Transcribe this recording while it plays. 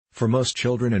For most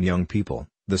children and young people,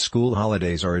 the school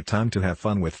holidays are a time to have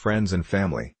fun with friends and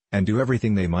family, and do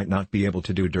everything they might not be able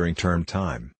to do during term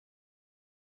time.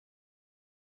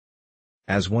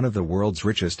 As one of the world's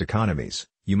richest economies,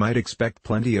 you might expect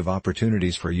plenty of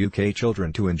opportunities for UK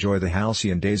children to enjoy the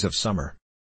halcyon days of summer.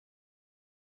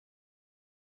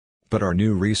 But our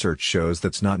new research shows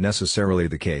that's not necessarily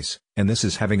the case, and this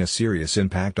is having a serious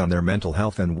impact on their mental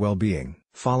health and well-being.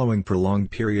 Following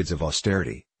prolonged periods of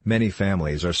austerity, many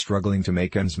families are struggling to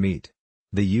make ends meet.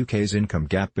 The UK's income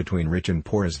gap between rich and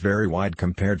poor is very wide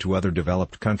compared to other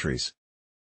developed countries.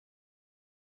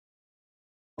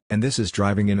 And this is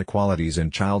driving inequalities in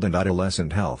child and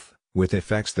adolescent health, with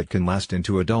effects that can last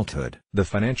into adulthood. The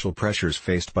financial pressures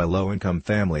faced by low-income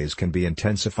families can be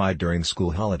intensified during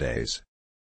school holidays.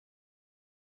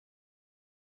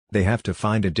 They have to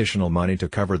find additional money to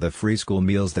cover the free school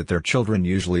meals that their children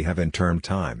usually have in term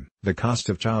time. The cost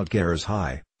of childcare is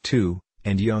high, too,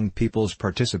 and young people's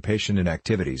participation in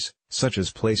activities, such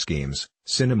as play schemes,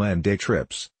 cinema and day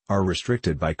trips, are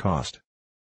restricted by cost.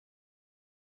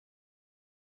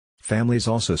 Families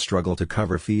also struggle to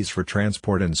cover fees for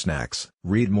transport and snacks.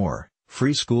 Read more.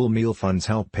 Free school meal funds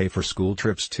help pay for school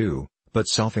trips too, but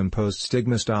self-imposed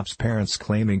stigma stops parents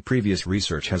claiming. Previous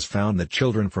research has found that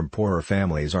children from poorer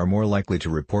families are more likely to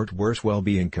report worse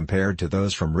well-being compared to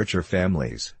those from richer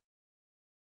families.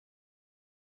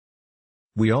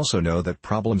 We also know that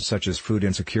problems such as food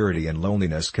insecurity and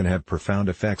loneliness can have profound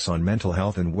effects on mental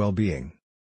health and well-being.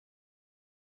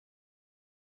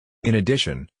 In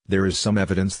addition, there is some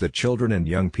evidence that children and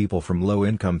young people from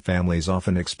low-income families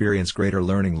often experience greater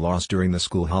learning loss during the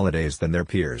school holidays than their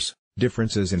peers.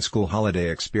 Differences in school holiday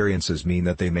experiences mean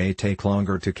that they may take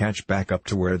longer to catch back up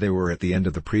to where they were at the end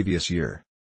of the previous year.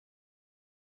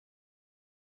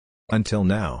 Until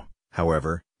now,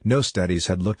 however, no studies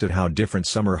had looked at how different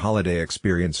summer holiday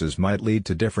experiences might lead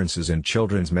to differences in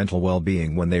children's mental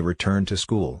well-being when they return to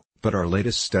school, but our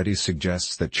latest study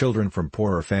suggests that children from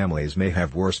poorer families may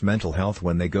have worse mental health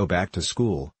when they go back to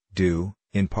school, due,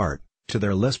 in part, to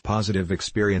their less positive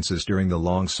experiences during the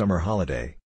long summer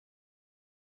holiday.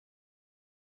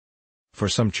 For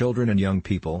some children and young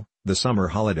people, the summer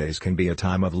holidays can be a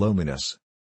time of loneliness.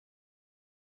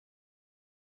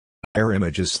 Air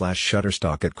images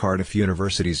 /Shutterstock at Cardiff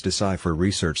University's Decipher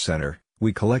Research Centre.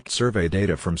 We collect survey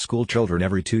data from school children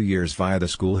every 2 years via the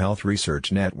School Health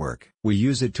Research Network. We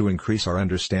use it to increase our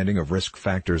understanding of risk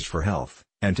factors for health,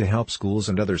 and to help schools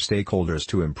and other stakeholders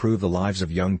to improve the lives of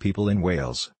young people in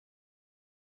Wales.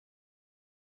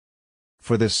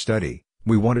 For this study,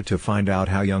 we wanted to find out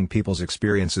how young people's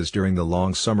experiences during the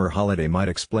long summer holiday might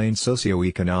explain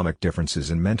socioeconomic differences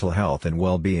in mental health and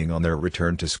well-being on their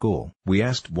return to school. We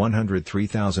asked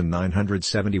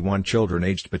 103,971 children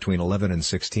aged between 11 and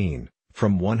 16,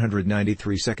 from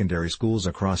 193 secondary schools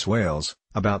across Wales,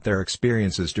 about their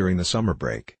experiences during the summer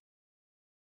break.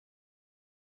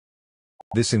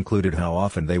 This included how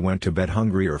often they went to bed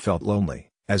hungry or felt lonely,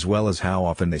 as well as how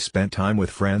often they spent time with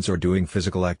friends or doing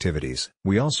physical activities.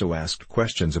 We also asked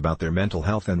questions about their mental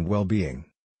health and well-being.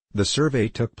 The survey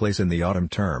took place in the autumn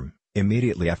term,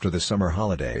 immediately after the summer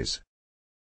holidays.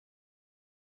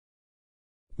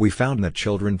 We found that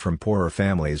children from poorer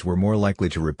families were more likely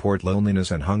to report loneliness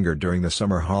and hunger during the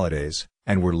summer holidays,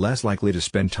 and were less likely to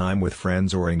spend time with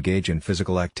friends or engage in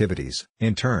physical activities.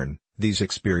 In turn, these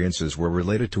experiences were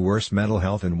related to worse mental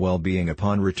health and well-being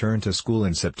upon return to school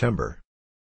in September.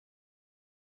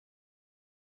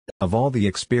 Of all the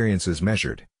experiences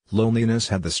measured, loneliness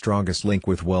had the strongest link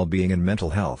with well-being and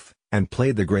mental health, and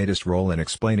played the greatest role in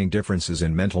explaining differences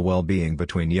in mental well-being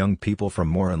between young people from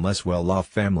more and less well-off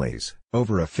families.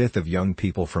 Over a fifth of young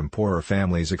people from poorer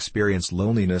families experience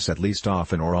loneliness at least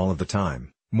often or all of the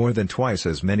time, more than twice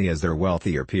as many as their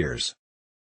wealthier peers.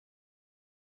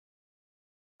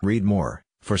 Read more.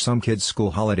 For some kids,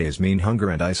 school holidays mean hunger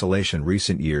and isolation.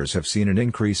 Recent years have seen an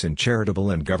increase in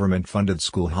charitable and government-funded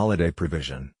school holiday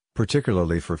provision,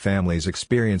 particularly for families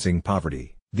experiencing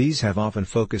poverty. These have often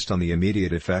focused on the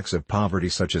immediate effects of poverty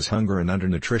such as hunger and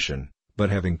undernutrition, but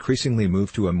have increasingly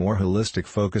moved to a more holistic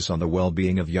focus on the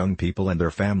well-being of young people and their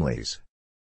families.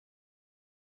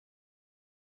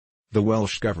 The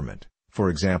Welsh Government, for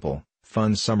example,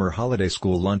 funds summer holiday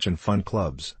school lunch and fun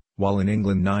clubs, while in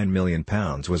England £9 million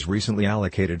was recently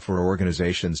allocated for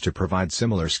organisations to provide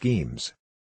similar schemes.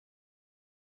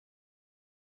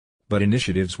 But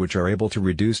initiatives which are able to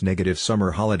reduce negative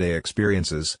summer holiday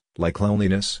experiences, like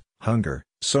loneliness, hunger,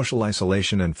 social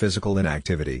isolation and physical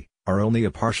inactivity, are only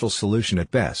a partial solution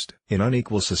at best. In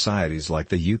unequal societies like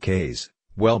the UK's,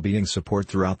 Well-being support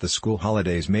throughout the school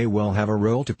holidays may well have a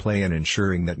role to play in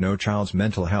ensuring that no child's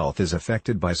mental health is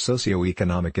affected by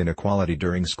socioeconomic inequality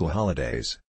during school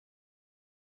holidays.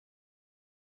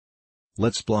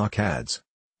 Let's block ads.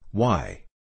 Why?